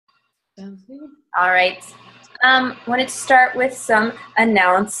Sounds good. All right. Wanted to start with some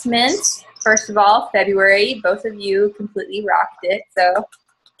announcements. First of all, February, both of you completely rocked it. So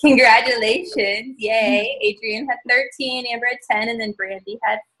congratulations. Yay. Adrienne had 13, Amber had 10, and then Brandy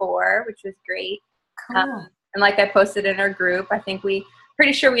had 4, which was great. Cool. And like I posted in our group, I think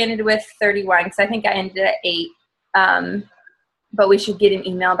pretty sure we ended with 31 because I think I ended at 8. But we should get an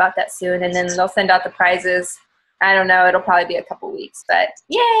email about that soon, and then they'll send out the prizes. I don't know. It'll probably be a couple weeks, but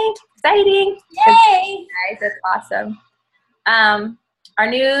yay, exciting. Yay! Guys, that's awesome. Our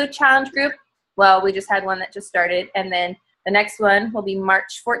new challenge group, well, we just had one that just started, and then the next one will be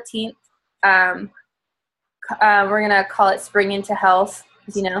March 14th. We're going to call it Spring into Health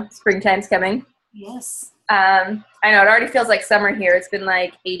because, springtime's coming. Yes. I know it already feels like summer here. It's been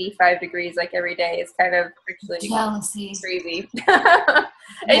like 85 degrees like every day. It's kind of actually Jealousy. crazy.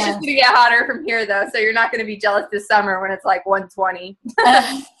 It's just going to get hotter from here though, so you're not going to be jealous this summer when it's like 120.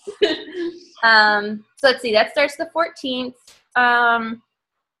 So let's see, that starts the 14th.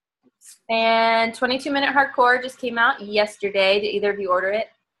 And 22-minute hardcore just came out yesterday. Did either of you order it?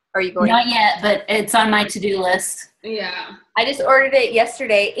 Or are you going? Not yet, but it's on my to-do list. Yeah. I just ordered it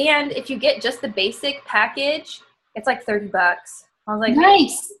yesterday, and if you get just the basic package, it's like $30. I was like,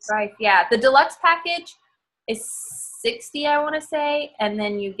 nice. Right. Yeah. The deluxe package is $60, I want to say, and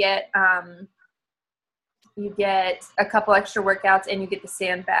then you get a couple extra workouts, and you get the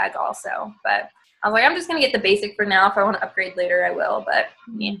sandbag also. But I was like, I'm just gonna get the basic for now. If I want to upgrade later, I will. But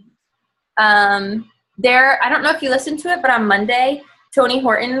yeah. I don't know if you listened to it, but on Monday, Tony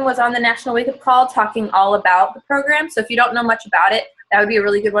Horton was on the National Wake Up Call talking all about the program. So if you don't know much about it, that would be a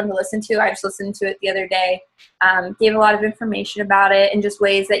really good one to listen to. I just listened to it the other day. Gave a lot of information about it and just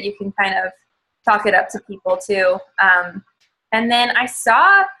ways that you can kind of talk it up to people too. And then I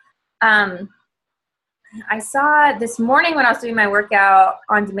saw this morning when I was doing my workout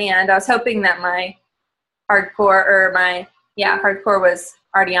on demand, I was hoping that my hardcore was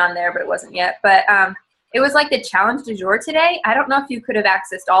already on there, but it wasn't yet. But it was like the challenge du jour today. I don't know if you could have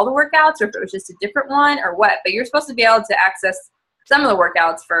accessed all the workouts or if it was just a different one or what, but you're supposed to be able to access some of the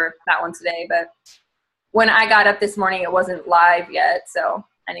workouts for that one today. But when I got up this morning, it wasn't live yet, so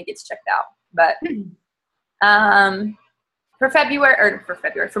I didn't get to check it out. But for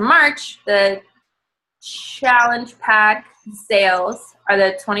March, the challenge pack sales are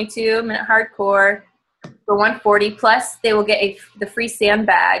the 22-minute hardcore for $140, plus they will get the free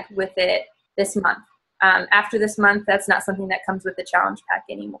sandbag with it this month. After this month, that's not something that comes with the challenge pack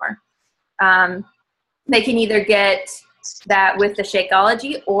anymore. They can either get that with the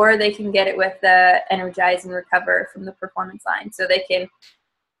Shakeology, or they can get it with the Energize and Recover from the Performance line. So they can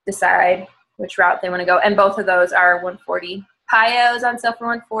decide which route they want to go. And both of those are $140. Pio's on sale for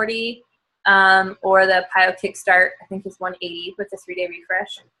 $140, or the Pio Kickstart, I think, is $180 with the 3-day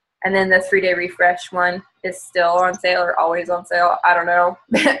refresh. And then the 3-day refresh one is still on sale or always on sale. I don't know,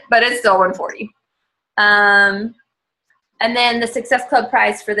 but it's still $140. And then the Success Club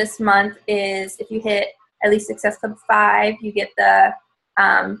prize for this month is if you hit at least Success Club 5, you get the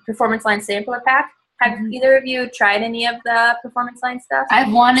Performance Line Sampler Pack. Have either of you tried any of the Performance Line stuff?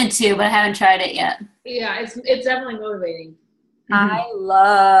 I've wanted to, but I haven't tried it yet. Yeah, it's definitely motivating. I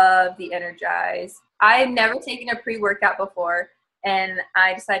love the Energize. I've never taken a pre-workout before, and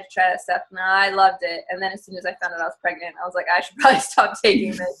I decided to try that stuff, and I loved it. And then as soon as I found out I was pregnant, I was like, I should probably stop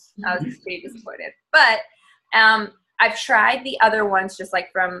taking this. I was pretty disappointed. But I've tried the other ones just like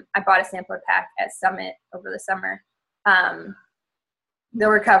I bought a sampler pack at Summit over the summer. The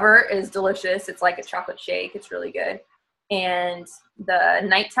Recover is delicious. It's like a chocolate shake. It's really good. And the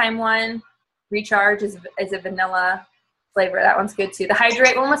nighttime one, Recharge, is a vanilla flavor. That one's good too. The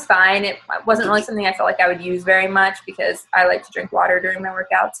Hydrate one was fine. It wasn't really something I felt like I would use very much because I like to drink water during my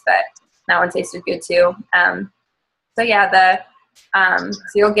workouts, but that one tasted good too. So yeah, so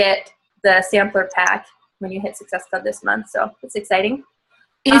you'll get the sampler pack when you hit Success Club this month. So it's exciting.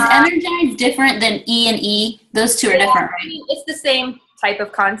 Is Energize different than E&E? Those two are different, right? It's the same type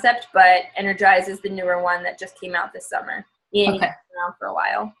of concept, but Energize is the newer one that just came out this summer. E&E has been around for a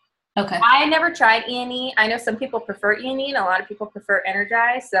while. Okay. I never tried E&E. I know some people prefer E&E, and a lot of people prefer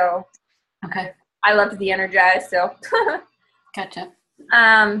Energize. So okay, I loved the Energize. So gotcha.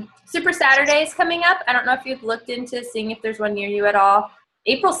 Super Saturday is coming up. I don't know if you've looked into seeing if there's one near you at all.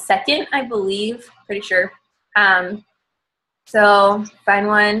 April 2nd, I believe. Pretty sure. So find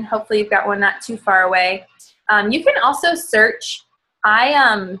one. Hopefully you've got one not too far away. You can also search.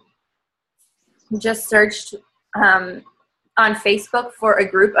 I just searched on Facebook for a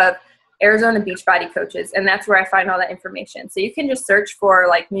group of Arizona Beachbody coaches, and that's where I find all that information. So you can just search for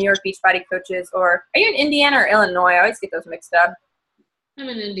like New York Beachbody coaches, or are you in Indiana or Illinois? I always get those mixed up. I'm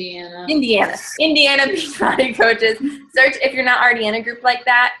in Indiana. Indiana Beachbody coaches. Search if you're not already in a group like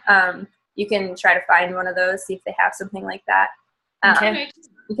that. You can try to find one of those, see if they have something like that. Okay.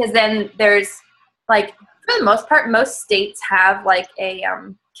 Because then there's like, for the most part, most states have like a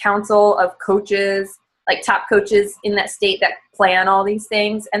council of coaches, like top coaches in that state that plan all these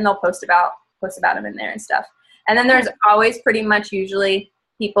things, and they'll post about them in there and stuff. And then there's always pretty much usually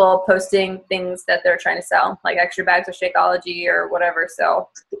people posting things that they're trying to sell, like extra bags of Shakeology or whatever. So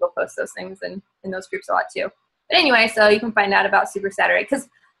people post those things in those groups a lot too. But anyway, so you can find out about Super Saturday. Because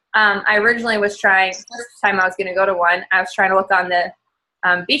I originally was trying, first time I was going to go to one, I was trying to look on the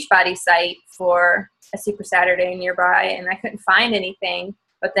Beachbody site for a Super Saturday nearby, and I couldn't find anything.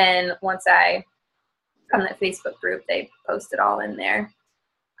 But then once I found that Facebook group, they posted all in there.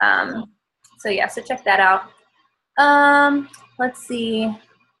 So yeah, so check that out. Let's see.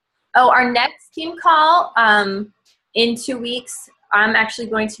 Oh, our next team call in 2 weeks, I'm actually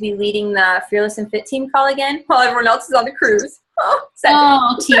going to be leading the Fearless and Fit team call again while everyone else is on the cruise.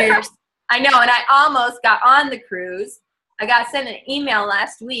 Oh, tears. I know, and I almost got on the cruise. I got sent an email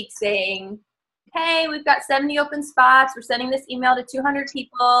last week saying, hey, we've got 70 open spots. We're sending this email to 200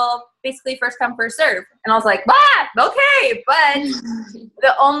 people, basically first come, first serve. And I was like, okay, but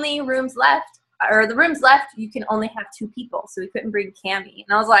the only rooms left, you can only have 2 people, so we couldn't bring Cammie.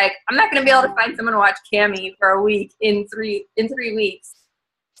 And I was like, I'm not going to be able to find someone to watch Cammie for a week in 3 weeks.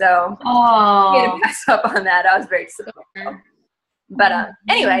 So I had to pass up on that. I was very disappointed. But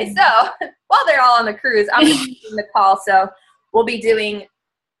anyway, so while they're all on the cruise, I'm going to be doing the call. So we'll be doing,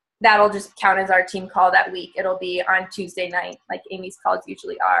 that'll just count as our team call that week. It'll be on Tuesday night, like Amy's calls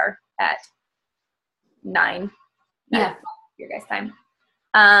usually are at 9. Yeah. Your guys' time.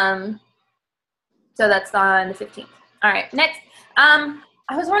 So that's on the 15th. All right, next. I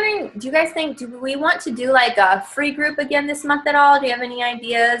was wondering, do you guys think, do we want to do like a free group again this month at all? Do you have any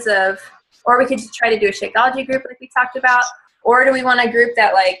ideas of, or we could just try to do a Shakeology group like we talked about? Or do we want a group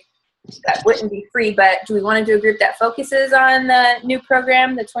that that wouldn't be free, but do we want to do a group that focuses on the new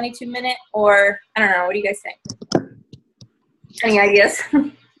program, the 22-minute, or I don't know, what do you guys think? Any ideas?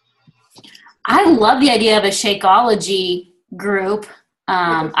 I love the idea of a Shakeology group.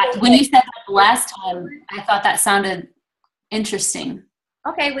 When you said that the last time, I thought that sounded interesting.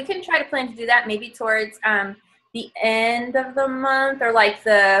 Okay, we can try to plan to do that maybe towards the end of the month or like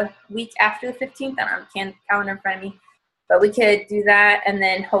the week after the 15th. I don't have a calendar in front of me. But we could do that, and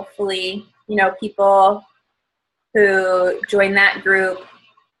then hopefully, people who join that group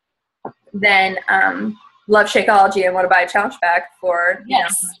then love Shakeology and want to buy a challenge pack for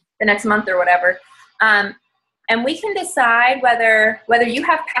the next month or whatever. And we can decide whether you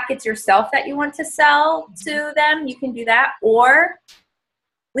have packets yourself that you want to sell to them, you can do that, or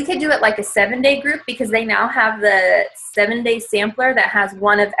we could do it like a 7-day group because they now have the 7-day sampler that has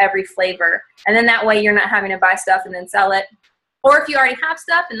one of every flavor. And then that way you're not having to buy stuff and then sell it. Or if you already have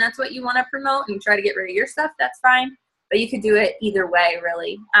stuff and that's what you want to promote and try to get rid of your stuff, that's fine. But you could do it either way,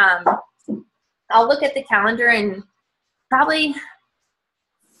 really. I'll look at the calendar and probably,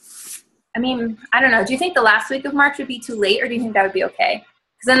 I don't know. Do you think the last week of March would be too late, or do you think that would be okay?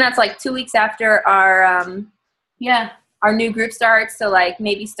 Because then that's like 2 weeks after our new group starts. So like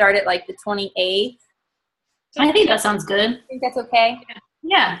maybe start at like the 28th. I think that sounds good. I think that's okay.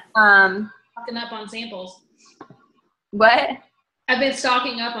 Yeah. Stocking up on samples. What? I've been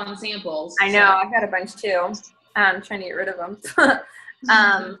stocking up on samples. I know. I've got a bunch too. I'm trying to get rid of them.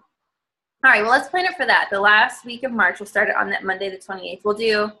 All right. Well, let's plan it for that. The last week of March, we'll start it on that Monday, the 28th.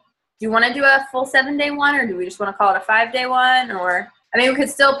 Do you want to do a full 7-day one, or do we just want to call it a 5-day one? Or, we could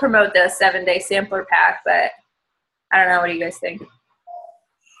still promote the 7-day sampler pack, but I don't know. What do you guys think?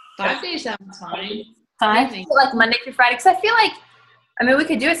 5 days sounds fine. 5? Like Monday through Friday. Because I feel like, we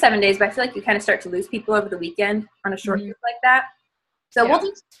could do it 7 days, but I feel like you kind of start to lose people over the weekend on a short group like that. So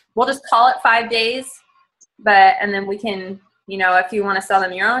we'll just call it 5 days, and then we can, if you want to sell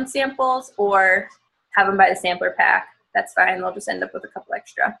them your own samples or have them buy the sampler pack, that's fine. They'll just end up with a couple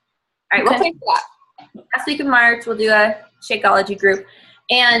extra. All right, we'll play for that. Last week of March, we'll do a Shakeology group.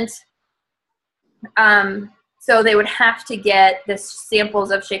 And so they would have to get the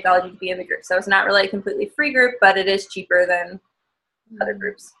samples of Shakeology to be in the group. So it's not really a completely free group, but it is cheaper than other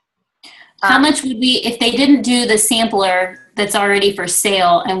groups. How much would we, if they didn't do the sampler that's already for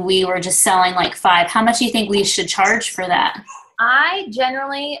sale and we were just selling like 5, how much do you think we should charge for that? I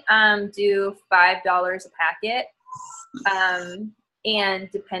generally do $5 a packet. And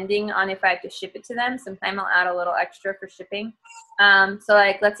depending on if I have to ship it to them, sometimes I'll add a little extra for shipping. So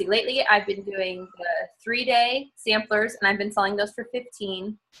like, let's see, lately I've been doing the 3-day samplers, and I've been selling those for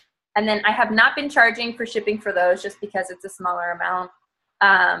 $15. And then I have not been charging for shipping for those just because it's a smaller amount.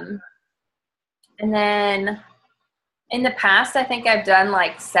 And then in the past, I think I've done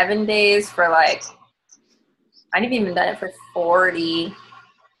like 7 days for like, I've even done it for 40.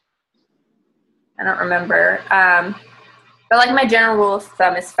 I don't remember. But like my general rule of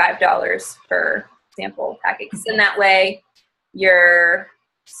thumb is $5 per sample packet. Because in that way, you're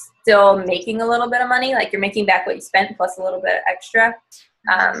still making a little bit of money. Like you're making back what you spent plus a little bit extra.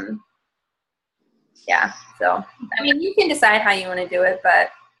 Yeah. So, I mean, you can decide how you want to do it,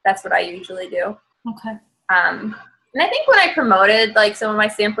 but that's what I usually do. Okay. And I think when I promoted like some of my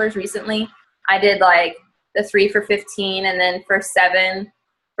samplers recently, I did like the 3 for $15 and then for a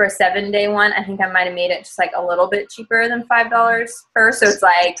 7-day one, I think I might have made it just like a little bit cheaper than $5 per. So it's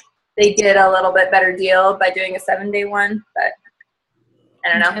like they did a little bit better deal by doing a 7-day one, but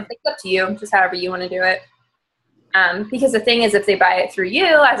I don't know. It's up to you, just however you want to do it. Because the thing is, if they buy it through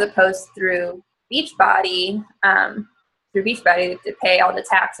you as opposed through Beachbody, they have to pay all the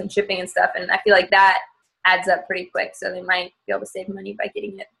tax and shipping and stuff, and I feel like that adds up pretty quick. So they might be able to save money by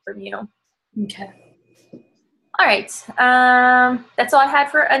getting it from you. Okay. All right. That's all I had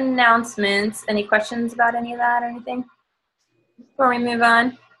for announcements. Any questions about any of that or anything before we move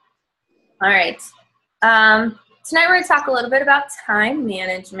on? All right. Tonight we're going to talk a little bit about time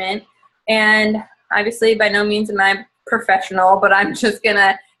management. And obviously, by no means am I professional, but I'm just going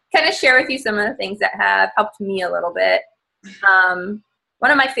to kind of share with you some of the things that have helped me a little bit. One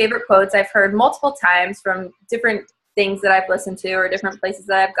of my favorite quotes I've heard multiple times from different things that I've listened to or different places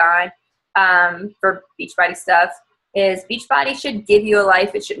that I've gone for Beachbody stuff is Beachbody should give you a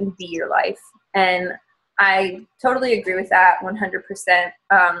life. It shouldn't be your life. And I totally agree with that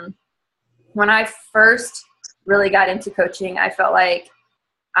 100%. When I first really got into coaching, I felt like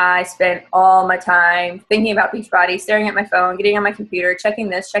I spent all my time thinking about Beachbody, staring at my phone, getting on my computer, checking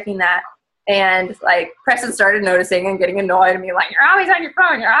this, checking that. And like Preston started noticing and getting annoyed and being like, you're always on your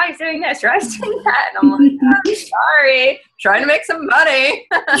phone. You're always doing this. You're always doing that. And I'm like, oh, sorry, trying to make some money.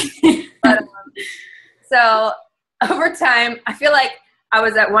 But, so over time, I feel like I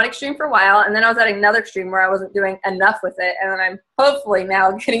was at one extreme for a while, and then I was at another extreme where I wasn't doing enough with it. And then I'm hopefully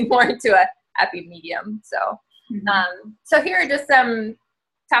now getting more into a happy medium. So, so here are just some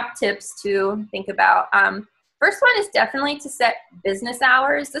top tips to think about. First one is definitely to set business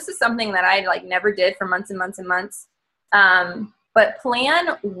hours. This is something that I like never did for months and months and months. But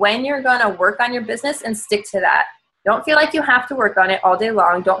plan when you're going to work on your business and stick to that. Don't feel like you have to work on it all day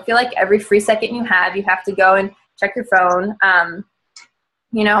long. Don't feel like every free second you have to go and check your phone.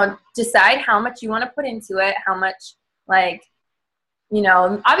 You know, decide how much you want to put into it, how much like, you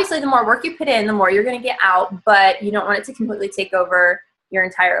know, obviously the more work you put in, the more you're going to get out, but you don't want it to completely take over your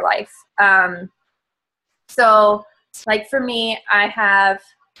entire life. So like for me, I have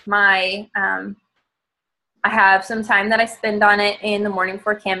my, I have some time that I spend on it in the morning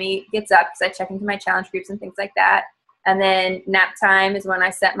before Cami gets up because I check into my challenge groups and things like that. And then nap time is when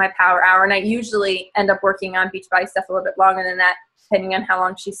I set my power hour. And I usually end up working on Beachbody stuff a little bit longer than that, depending on how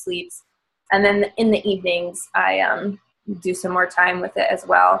long she sleeps. And then in the evenings, I do some more time with it as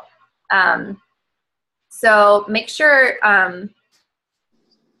well. So make sure,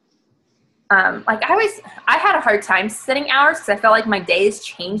 like I had a hard time setting hours because I felt like my days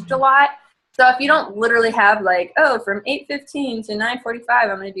changed a lot. So if you don't literally have like, oh, from 8:15 to 9:45,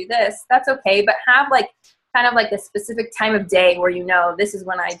 I'm going to do this, that's okay. But have like kind of like a specific time of day where you know this is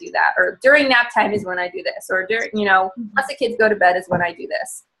when I do that, or during nap time is when I do this, or during, you know, once the kids go to bed is when I do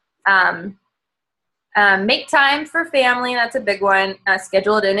this. Make time for family. That's a big one.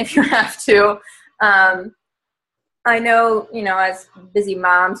 Schedule it in if you have to. I know, you know, as busy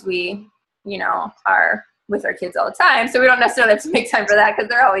moms, we, you know, are with our kids all the time. So we don't necessarily have to make time for that because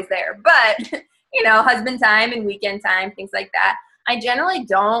they're always there. But, you know, husband time and weekend time, things like that. I generally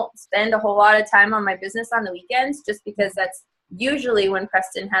don't spend a whole lot of time on my business on the weekends just because that's usually when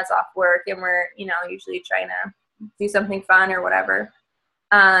Preston has off work and we're, you know, usually trying to do something fun or whatever.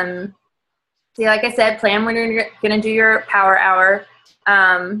 So like I said, plan when you're going to do your power hour.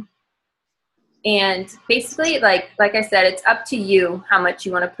 And basically, like I said, it's up to you how much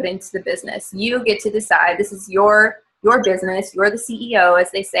you want to put into the business. You get to decide. This is your business. You're the CEO, as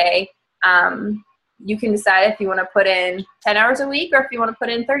they say. You can decide if you want to put in 10 hours a week or if you want to put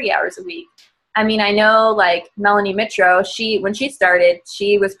in 30 hours a week. I mean, I know like Melanie Mitro, when she started,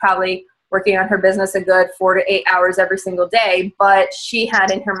 she was probably working on her business a good 4 to 8 hours every single day, but she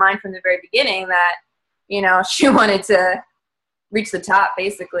had in her mind from the very beginning that, you know, she wanted to reach the top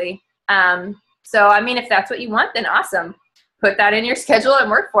basically. So, I mean, if that's what you want, then awesome. Put that in your schedule and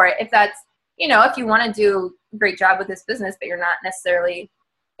work for it. If that's, you know, if you want to do a great job with this business, but you're not necessarily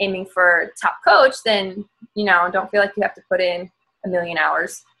aiming for top coach, then, you know, don't feel like you have to put in a million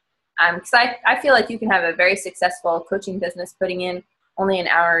hours. Because I feel like you can have a very successful coaching business putting in only an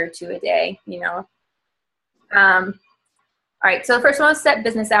hour or two a day, you know. All right, so the first one was set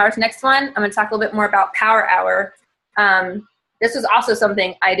business hours. Next one, I'm going to talk a little bit more about power hour. This was also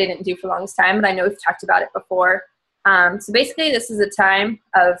something I didn't do for the longest time, but I know we've talked about it before. So basically, this is a time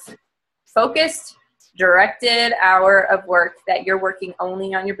of focused, directed hour of work that you're working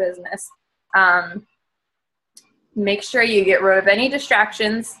only on your business. Make sure you get rid of any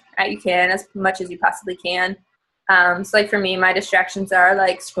distractions that you can, as much as you possibly can. So like for me, my distractions are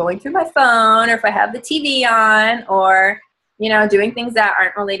like scrolling through my phone, or if I have the TV on, or, you know, doing things that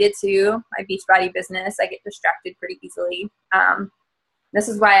aren't related to my Beachbody business. I get distracted pretty easily. This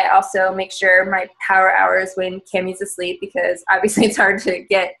is why I also make sure my power hours when Cammie's asleep, because obviously it's hard to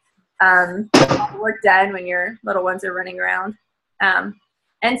get work done when your little ones are running around.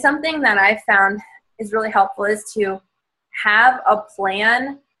 And something that I found is really helpful is to have a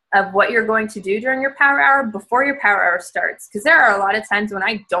plan of what you're going to do during your power hour before your power hour starts. Because there are a lot of times when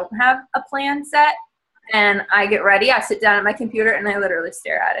I don't have a plan set and I get ready, I sit down at my computer and I literally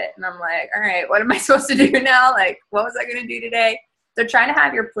stare at it. And I'm like, all right, what am I supposed to do now? Like, what was I going to do today? So trying to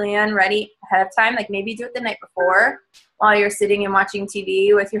have your plan ready ahead of time, like maybe do it the night before while you're sitting and watching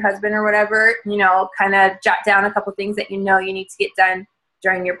TV with your husband or whatever, you know, kind of jot down a couple things that you know you need to get done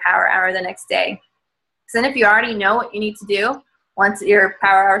during your power hour the next day. So then if you already know what you need to do, once your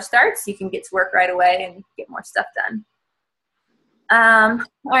power hour starts, you can get to work right away and get more stuff done. All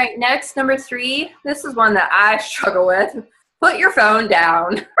right, next, number 3. This is one that I struggle with. Put your phone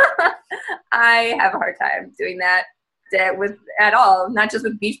down. I have a hard time doing that with at all, not just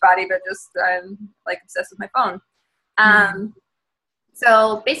with Beachbody, but just I'm like obsessed with my phone.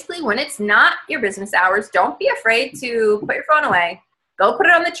 So basically, when it's not your business hours, don't be afraid to put your phone away. Go put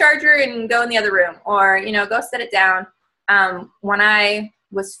it on the charger and go in the other room, or, you know, go set it down. When I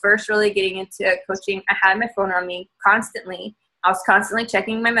was first really getting into coaching, I had my phone on me constantly. I was constantly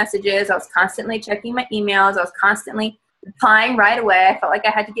checking my messages. I was constantly checking my emails. I was constantly replying right away. I felt like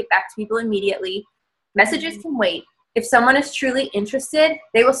I had to get back to people immediately. Messages can wait. If someone is truly interested,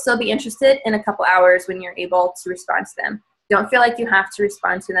 they will still be interested in a couple hours when you're able to respond to them. Don't feel like you have to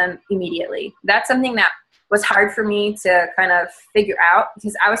respond to them immediately. That's something that was hard for me to kind of figure out,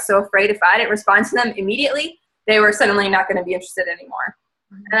 because I was so afraid if I didn't respond to them immediately, they were suddenly not going to be interested anymore.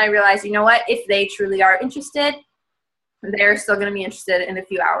 And I realized, you know what, if they truly are interested, they're still going to be interested in a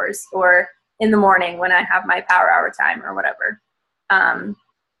few hours, or in the morning when I have my power hour time or whatever.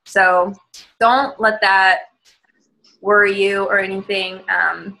 So don't let that worry you or anything.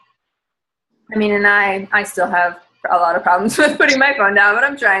 I mean, and I still have a lot of problems with putting my phone down, but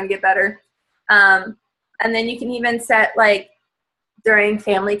I'm trying to get better. And then you can even set, like, during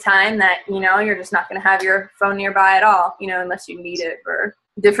family time that, you know, you're just not going to have your phone nearby at all, you know, unless you need it for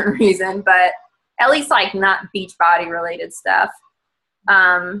a different reason, but at least, like, not Beachbody related stuff.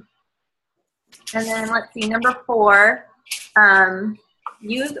 And then let's see, number 4,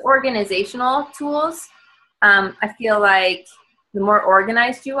 use organizational tools. I feel like the more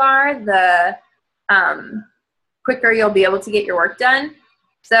organized you are, the quicker you'll be able to get your work done.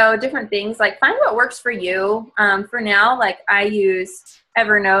 So different things, like find what works for you. For now, like I use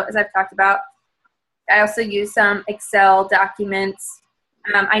Evernote, as I've talked about. I also use some Excel documents.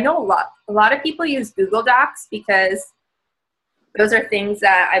 I know a lot of people use Google Docs because those are things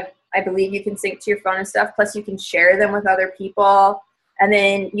that I believe you can sync to your phone and stuff. Plus you can share them with other people, and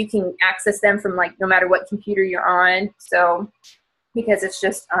then you can access them from, like, no matter what computer you're on. So because it's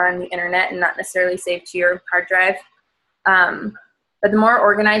just on the internet and not necessarily saved to your hard drive. But the more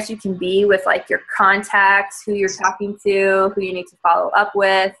organized you can be with, like, your contacts, who you're talking to, who you need to follow up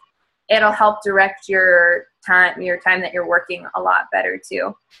with, it'll help direct your time that you're working a lot better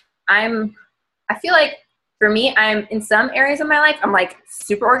too. I feel like for me, I'm in some areas of my life, I'm like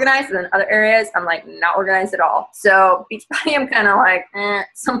super organized, and then other areas I'm like not organized at all. So Beachbody, I'm kind of like,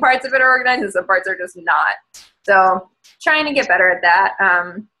 some parts of it are organized and some parts are just not. So trying to get better at that.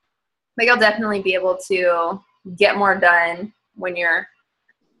 But you'll definitely be able to get more done when you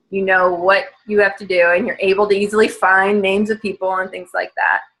know what you have to do, and you're able to easily find names of people and things like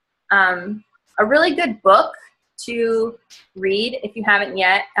that. A really good book to read, if you haven't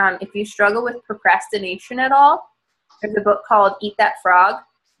yet, if you struggle with procrastination at all, there's a book called Eat That Frog.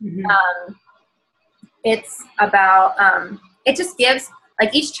 Mm-hmm. It's about, it just gives,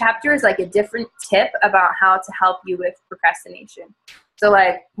 like, each chapter is like a different tip about how to help you with procrastination. So,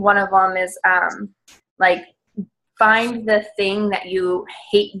 like, one of them is, like, find the thing that you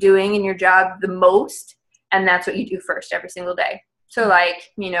hate doing in your job the most, and that's what you do first every single day. So,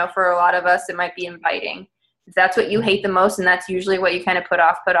 like, you know, for a lot of us, it might be inviting. if that's what you hate the most, and that's usually what you kind of put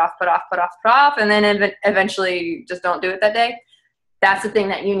off, and then eventually just don't do it that day, that's the thing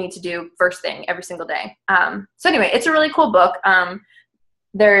that you need to do first thing every single day. So anyway, it's a really cool book.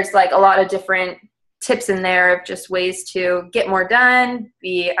 There's like a lot of different tips in there of just ways to get more done,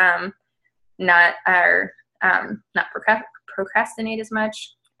 be not procrastinate as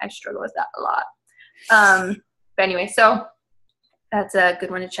much. I struggle with that a lot. But anyway, so that's a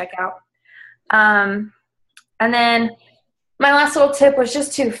good one to check out. And then my last little tip was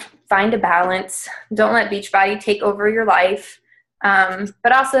just to find a balance. Don't let Beachbody take over your life,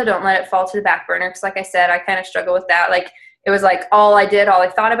 but also don't let it fall to the back burner. Because like I said, I kind of struggle with that. Like it was like all I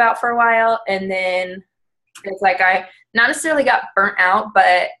thought about for a while. And then it's like I not necessarily got burnt out,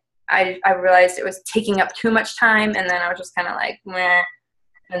 but I realized it was taking up too much time. And then I was just kind of like, meh.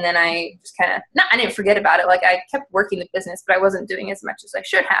 And then I just kind of, I didn't forget about it. Like I kept working the business, but I wasn't doing as much as I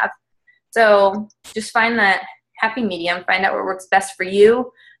should have. So just find that happy medium, find out what works best for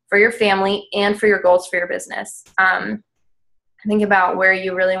you, for your family, and for your goals for your business. Think about where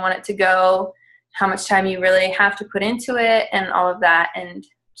you really want it to go, how much time you really have to put into it, and all of that, and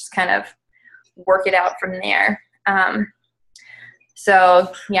just kind of work it out from there.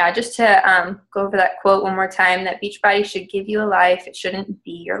 So yeah, just to go over that quote one more time, that Beachbody should give you a life. It shouldn't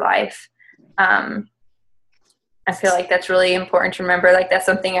be your life. I feel like that's really important to remember. Like that's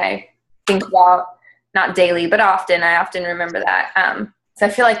something I think about, not daily, but often. I often remember that. So I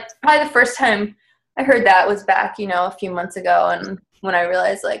feel like probably the first time I heard that was back, a few months ago. And when I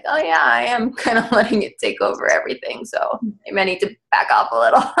realized like, oh yeah, I am kind of letting it take over everything. So maybe I need to back off a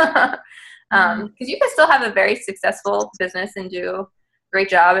little. Because you can still have a very successful business and do a great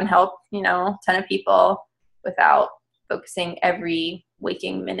job and help, a ton of people without focusing every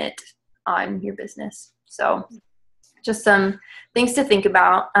waking minute on your business. So just some things to think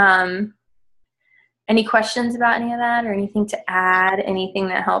about. Any questions about any of that, or anything to add? Anything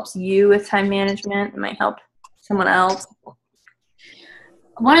that helps you with time management that might help someone else?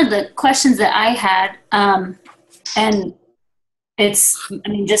 One of the questions that I had, and it's,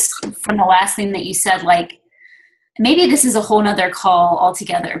 just from the last thing that you said, like, maybe this is a whole nother call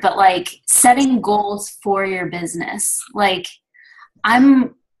altogether, but like setting goals for your business. Like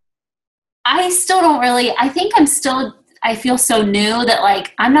I still don't really, I feel so new that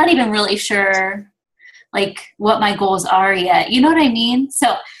like, I'm not even really sure like what my goals are yet. You know what I mean?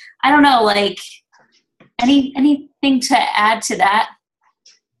 So I don't know, like anything to add to that?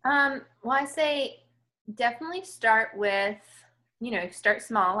 Well, I say definitely start with, start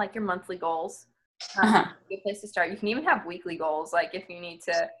small, like your monthly goals. Good place to start. You can even have weekly goals. Like if you need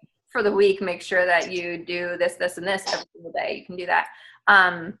to, for the week, make sure that you do this, this, and this every single day. You can do that.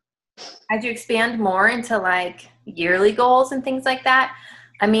 As you expand more into like yearly goals and things like that,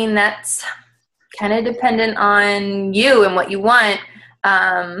 that's kind of dependent on you and what you want.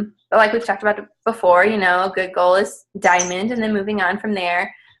 But like we've talked about before, a good goal is diamond, and then moving on from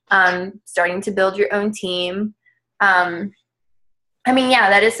there, starting to build your own team. Yeah,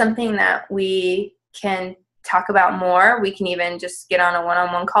 that is something that we can talk about more. We can even just get on a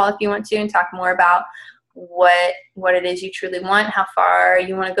one-on-one call if you want to and talk more about what it is you truly want, how far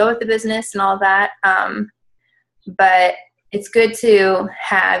you want to go with the business and all that. But it's good to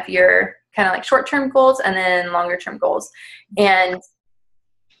have your kind of like short-term goals and then longer-term goals. And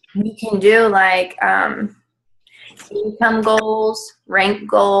you can do like income goals, rank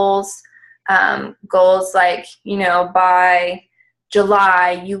goals, goals like, by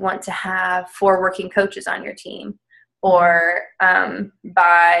July, you want to have 4 working coaches on your team, or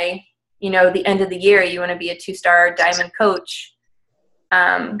by, the end of the year, you want to be a 2-star diamond coach.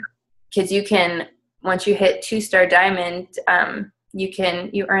 Because you can, once you hit 2-star diamond,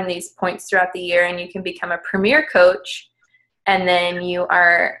 you earn these points throughout the year, and you can become a premier coach. And then you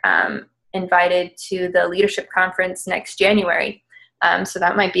are invited to the leadership conference next January. So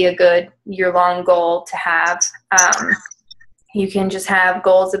that might be a good year-long goal to have. You can just have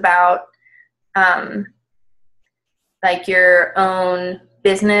goals about like your own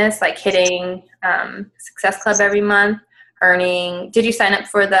business, like hitting Success Club every month, earning. Did you sign up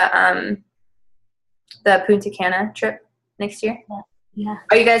for the Punta Cana trip next year? Yeah.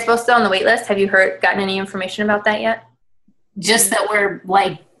 Are you guys both still on the wait list? Have you gotten any information about that yet? Just that we're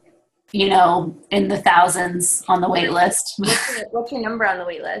like, in the thousands on the wait list. What's your number on the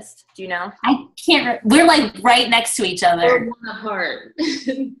wait list? Do you know? I can't. We're like right next to each other. We're one apart.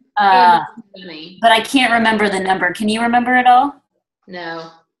 But I can't remember the number. Can you remember it all?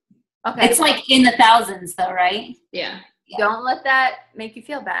 No. Okay. It's like in the thousands though, right? Yeah. Don't let that make you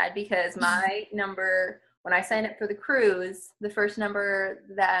feel bad, because my number when I signed up for the cruise, the first number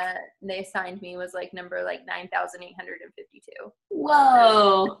that they assigned me was like number like 9,852.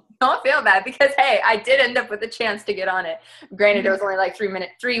 Whoa. Don't feel bad because, hey, I did end up with a chance to get on it. Granted, it was only like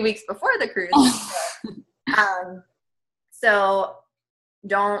 3 weeks before the cruise. So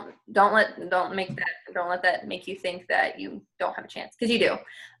don't let that make you think that you don't have a chance, because you do.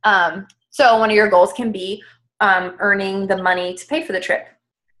 So one of your goals can be earning the money to pay for the trip.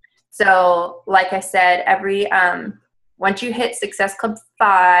 So like I said, once you hit Success Club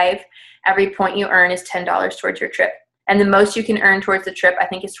 5, every point you earn is $10 towards your trip. And the most you can earn towards the trip, I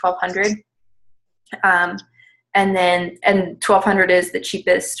think, is $1,200. And $1,200 is the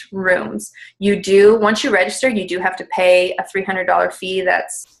cheapest rooms. Once you register, you do have to pay a $300 fee.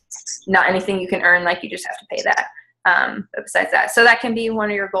 That's not anything you can earn, like you just have to pay that. But besides that, so that can be one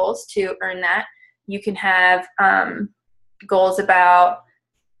of your goals, to earn that. You can have goals about,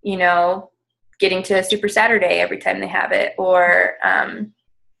 getting to Super Saturday every time they have it, or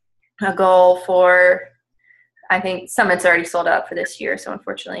a goal for, I think Summit's already sold out for this year, so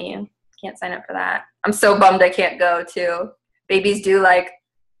unfortunately you can't sign up for that. I'm so bummed I can't go to. Babies do like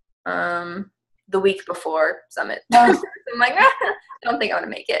the week before Summit. I'm like, I don't think I'm gonna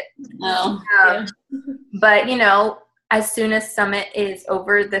make it. No. But as soon as Summit is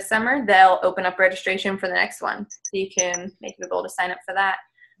over this summer, they'll open up registration for the next one, so you can make it a goal to sign up for that.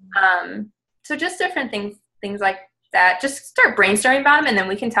 So just different things like that. Just start brainstorming about them, and then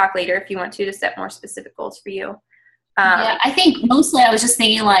we can talk later if you want to set more specific goals for you. Yeah, I think mostly I was just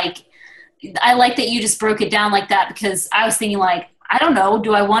thinking, like, I like that you just broke it down like that, because I was thinking, like, I don't know,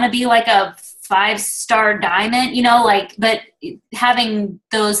 do I want to be like a 5-star diamond, but having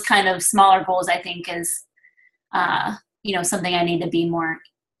those kind of smaller goals, I think, is, something I need to be more,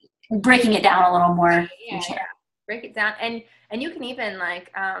 breaking it down a little more. Yeah. Break it down. And you can even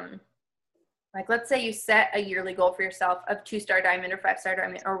like let's say you set a yearly goal for yourself of 2-star diamond or 5-star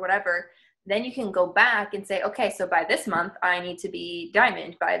diamond or whatever. Then you can go back and say, okay, so by this month I need to be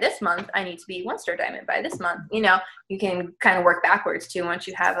diamond. By this month I need to be 1-star diamond. By this month, you can kind of work backwards too once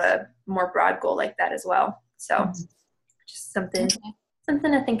you have a more broad goal like that as well. So just something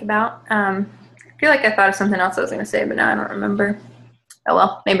to think about. I feel like I thought of something else I was going to say, but now I don't remember. Oh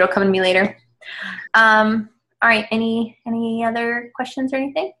well, maybe it'll come to me later. All right. Any other questions or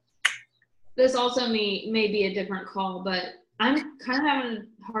anything? This also may be a different call, but I'm kind of having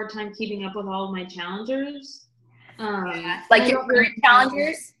a hard time keeping up with all of my challengers. Like your current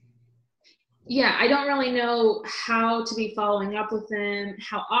challengers? Yeah, I don't really know how to be following up with them,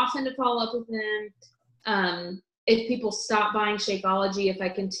 how often to follow up with them, if people stop buying Shakeology, if I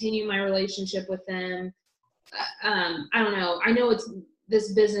continue my relationship with them. I don't know. I know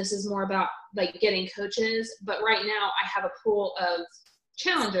this business is more about like getting coaches, but right now I have a pool of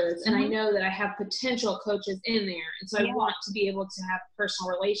challengers, and I know that I have potential coaches in there, and so I want to be able to have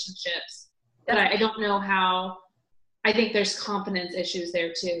personal relationships, but I don't know how. I think there's confidence issues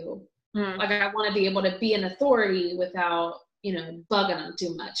there too. Like I want to be able to be an authority without bugging them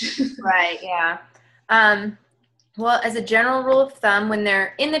too much. Right. Yeah. Well, as a general rule of thumb, when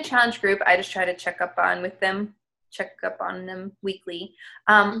they're in the challenge group, I just try to check up on them weekly.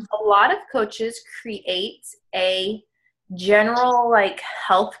 A lot of coaches create a general like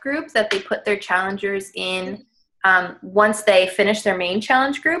health group that they put their challengers in once they finish their main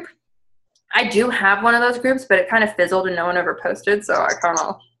challenge group. I do have one of those groups, but it kind of fizzled and no one ever posted, so I kind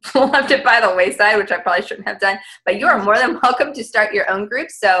of left it by the wayside, which I probably shouldn't have done. But you are more than welcome to start your own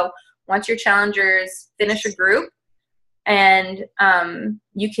group. So once your challengers finish a group, and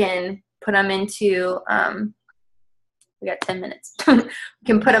you can put them into we got 10 minutes. You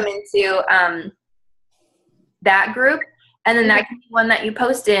can put them into that group, and then that can be one that you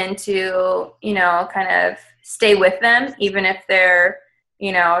post in to, kind of stay with them, even if they're,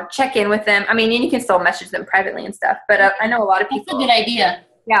 check in with them. I mean, and you can still message them privately and stuff, but I know a lot of people. That's a good idea.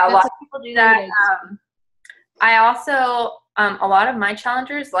 Yeah, a lot of people do that. I also, a lot of my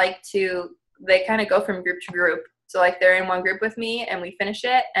challengers they kind of go from group to group. So like they're in one group with me and we finish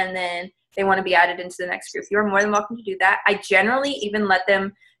it, and then they want to be added into the next group. You're more than welcome to do that. I generally even let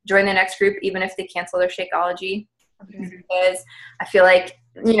them join the next group, even if they cancel their Shakeology, because I feel like,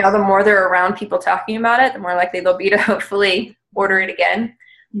 the more they're around people talking about it, the more likely they'll be to hopefully order it again.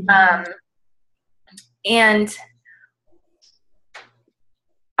 And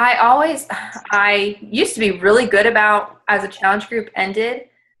I used to be really good about, as a challenge group ended,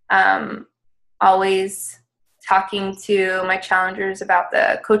 always talking to my challengers about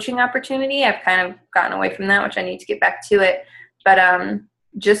the coaching opportunity. I've kind of gotten away from that, which I need to get back to it. But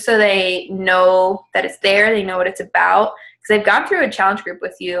just so they know that it's there, they know what it's about, they've gone through a challenge group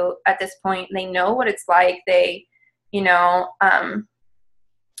with you at this point. They know what it's like. They,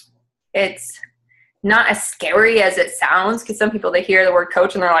 it's not as scary as it sounds, because some people, they hear the word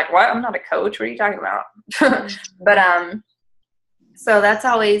coach and they're like, what? I'm not a coach. What are you talking about? But so that's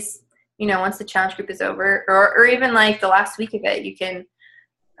always, once the challenge group is over, or even like the last week of it, you can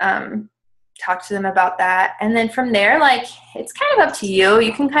talk to them about that. And then from there, like, it's kind of up to you.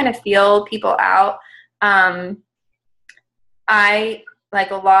 You can kind of feel people out. I,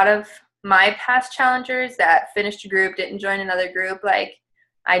 like a lot of my past challengers that finished a group, didn't join another group, like,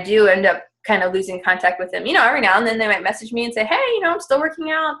 I do end up kind of losing contact with them. Every now and then they might message me and say, hey, I'm still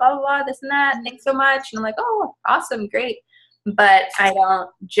working out, blah, blah, blah, this and that. Thanks so much. And I'm like, oh, awesome, great. But I don't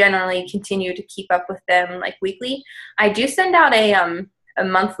generally continue to keep up with them like weekly. I do send out a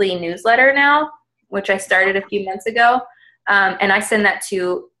monthly newsletter now, which I started a few months ago. And I send that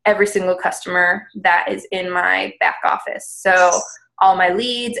to every single customer that is in my back office. So all my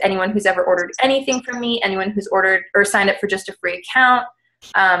leads, anyone who's ever ordered anything from me, anyone who's ordered or signed up for just a free account,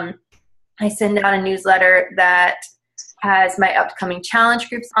 I send out a newsletter that has my upcoming challenge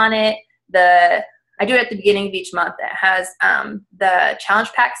groups on it. I do it at the beginning of each month. It has the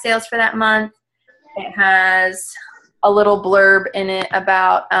challenge pack sales for that month. It has a little blurb in it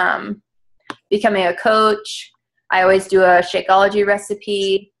about becoming a coach. I always do a Shakeology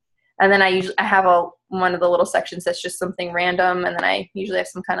recipe. And then I have one of the little sections that's just something random. And then I usually have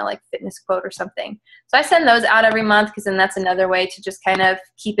some kind of like fitness quote or something. So I send those out every month, because then that's another way to just kind of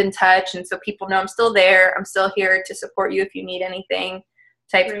keep in touch. And so people know I'm still there. I'm still here to support you if you need anything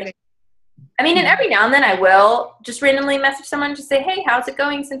type of thing. I mean, and every now and then I will just randomly message someone to say, hey, how's it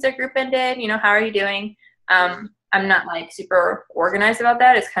going since our group ended? How are you doing? I'm not like super organized about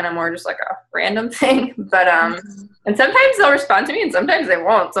that. It's kind of more just like a random thing. But and sometimes they'll respond to me and sometimes they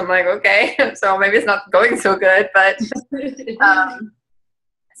won't. So I'm like, okay, so maybe it's not going so good. But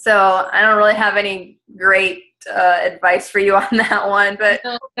so I don't really have any great advice for you on that one. But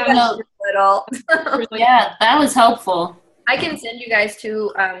no. Yeah, that was helpful. I can send you guys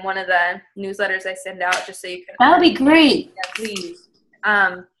to one of the newsletters I send out, just so you can. That would be great. Yeah, please.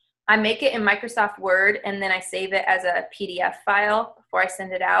 I make it in Microsoft Word, and then I save it as a PDF file before I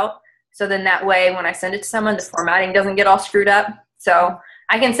send it out. So then that way, when I send it to someone, the formatting doesn't get all screwed up. So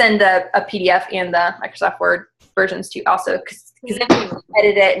I can send a PDF and the Microsoft Word versions to you also, because then you can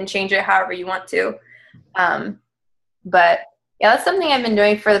edit it and change it however you want to. But yeah, that's something I've been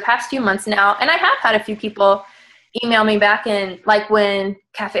doing for the past few months now. And I have had a few people email me back, and like when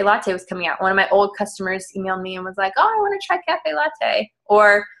Cafe Latte was coming out, one of my old customers emailed me and was like, oh, I want to try Cafe Latte.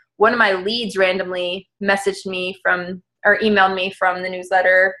 Or one of my leads randomly messaged me or emailed me from the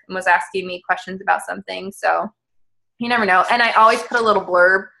newsletter and was asking me questions about something. So you never know. And I always put a little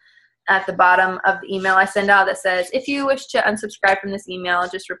blurb at the bottom of the email I send out that says, if you wish to unsubscribe from this email,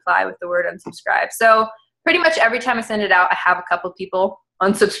 just reply with the word unsubscribe. So pretty much every time I send it out, I have a couple people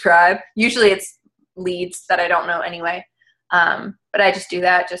unsubscribe. Usually it's leads that I don't know anyway. But I just do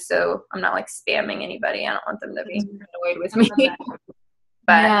that just so I'm not like spamming anybody. I don't want them to be annoyed with me.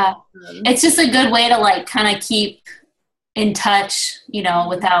 But yeah, it's just a good way to like kind of keep in touch,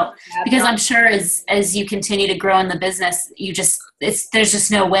 without, because I'm sure as you continue to grow in the business, there's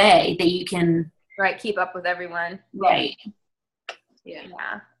just no way that you can keep up with everyone. Right. Yeah.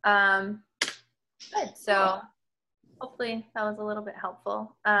 Good. So hopefully that was a little bit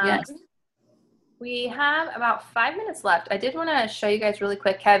helpful. Yes. We have about 5 minutes left. I did want to show you guys really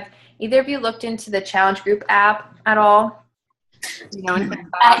quick. Have either of you looked into the Challenge Group app at all?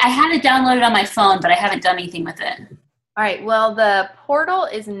 I had it downloaded on my phone, but I haven't done anything with it. All right. Well, the portal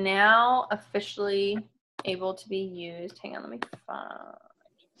is now officially able to be used. Hang on, let me find.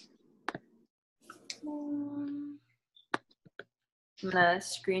 I'm going to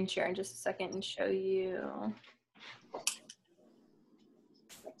screen share in just a second and show you.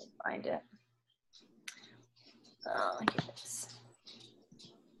 Find it. Oh, here it is.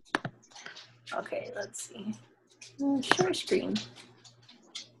 Okay, let's see. Share screen.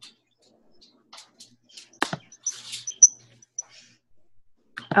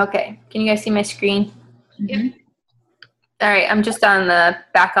 Okay, can you guys see my screen? Yep. All right, I'm just on the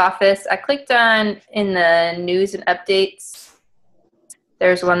back office. I clicked on in the news and updates.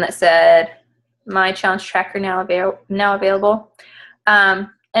 There's one that said, my challenge tracker now available. And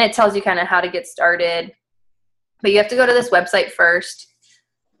it tells you kind of how to get started. But you have to go to this website first,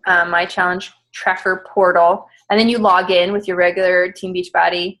 my challenge tracker portal, and then you log in with your regular Team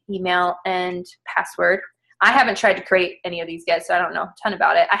Beachbody email and password. I haven't tried to create any of these yet, so I don't know a ton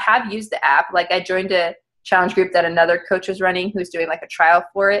about it. I have used the app. Like I joined a challenge group that another coach was running who's doing like a trial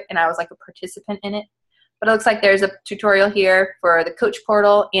for it, and I was like a participant in it. But it looks like there's a tutorial here for the coach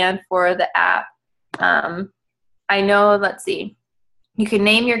portal and for the app. I know, let's see, you can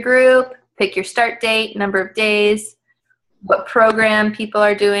name your group, pick your start date, number of days, what program people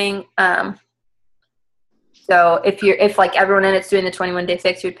are doing. So if like everyone in it's doing the 21-day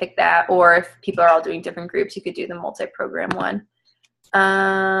fix, you would pick that. Or if people are all doing different groups, you could do the multi-program one.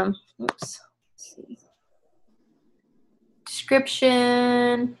 Let's see.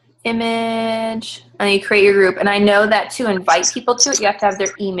 Description, image, and you create your group. And I know that to invite people to it, you have to have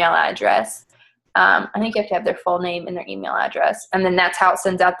their email address. I think you have to have their full name and their email address. And then that's how it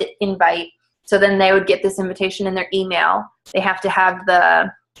sends out the invite. So then they would get this invitation in their email. They have to have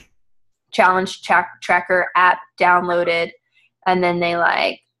the challenge tracker app downloaded, and then they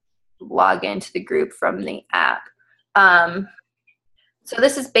like log into the group from the app. So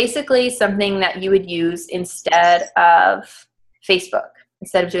this is basically something that you would use instead of Facebook,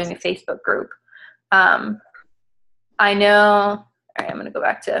 instead of doing a Facebook group. I know, all right, I'm going to go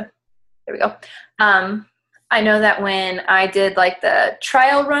back to, there we go. I know that when I did like the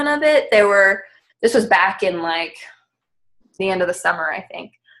trial run of it, this was back in like the end of the summer, I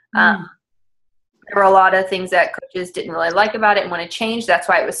think. There were a lot of things that coaches didn't really like about it and want to change. That's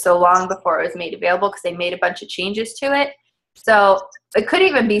why it was so long before it was made available, because they made a bunch of changes to it. So it could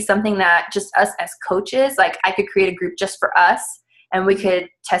even be something that just us as coaches, like I could create a group just for us and we could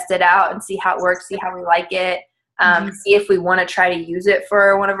test it out and see how it works, see how we like it, see if we want to try to use it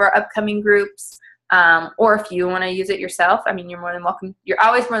for one of our upcoming groups. Or if you want to use it yourself, I mean, you're more than welcome. You're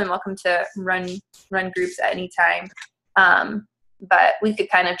always more than welcome to run groups at any time. But we could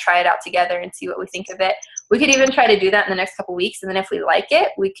kind of try it out together and see what we think of it. We could even try to do that in the next couple weeks. And then if we like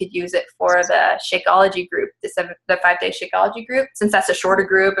it, we could use it for the Shakeology group, the 5-day Shakeology group. Since that's a shorter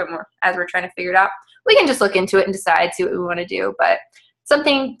group and as we're trying to figure it out, we can just look into it and decide, see what we want to do. But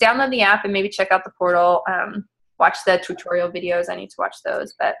download the app and maybe check out the portal. Watch the tutorial videos. I need to watch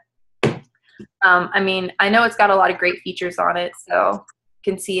those. But I mean, I know it's got a lot of great features on it, so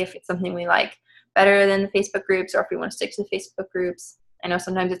you can see if it's something we like better than the Facebook groups, or if we want to stick to the Facebook groups. I know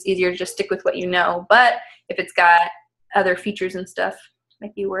sometimes it's easier to just stick with what you know, but if it's got other features and stuff, it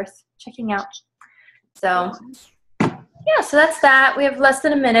might be worth checking out. So yeah, so that's that. We have less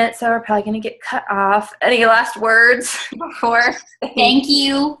than a minute, so we're probably going to get cut off. Any last words before? Thank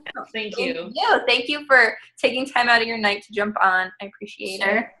you. Thank you. Thank you for taking time out of your night to jump on. I appreciate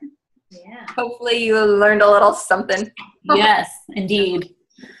it. Yeah. Hopefully you learned a little something. Yes, indeed.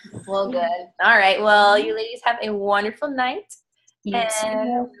 Well, good. All right. Well, you ladies have a wonderful night. You and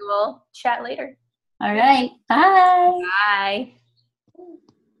too. we will chat later. All right. Bye. Bye.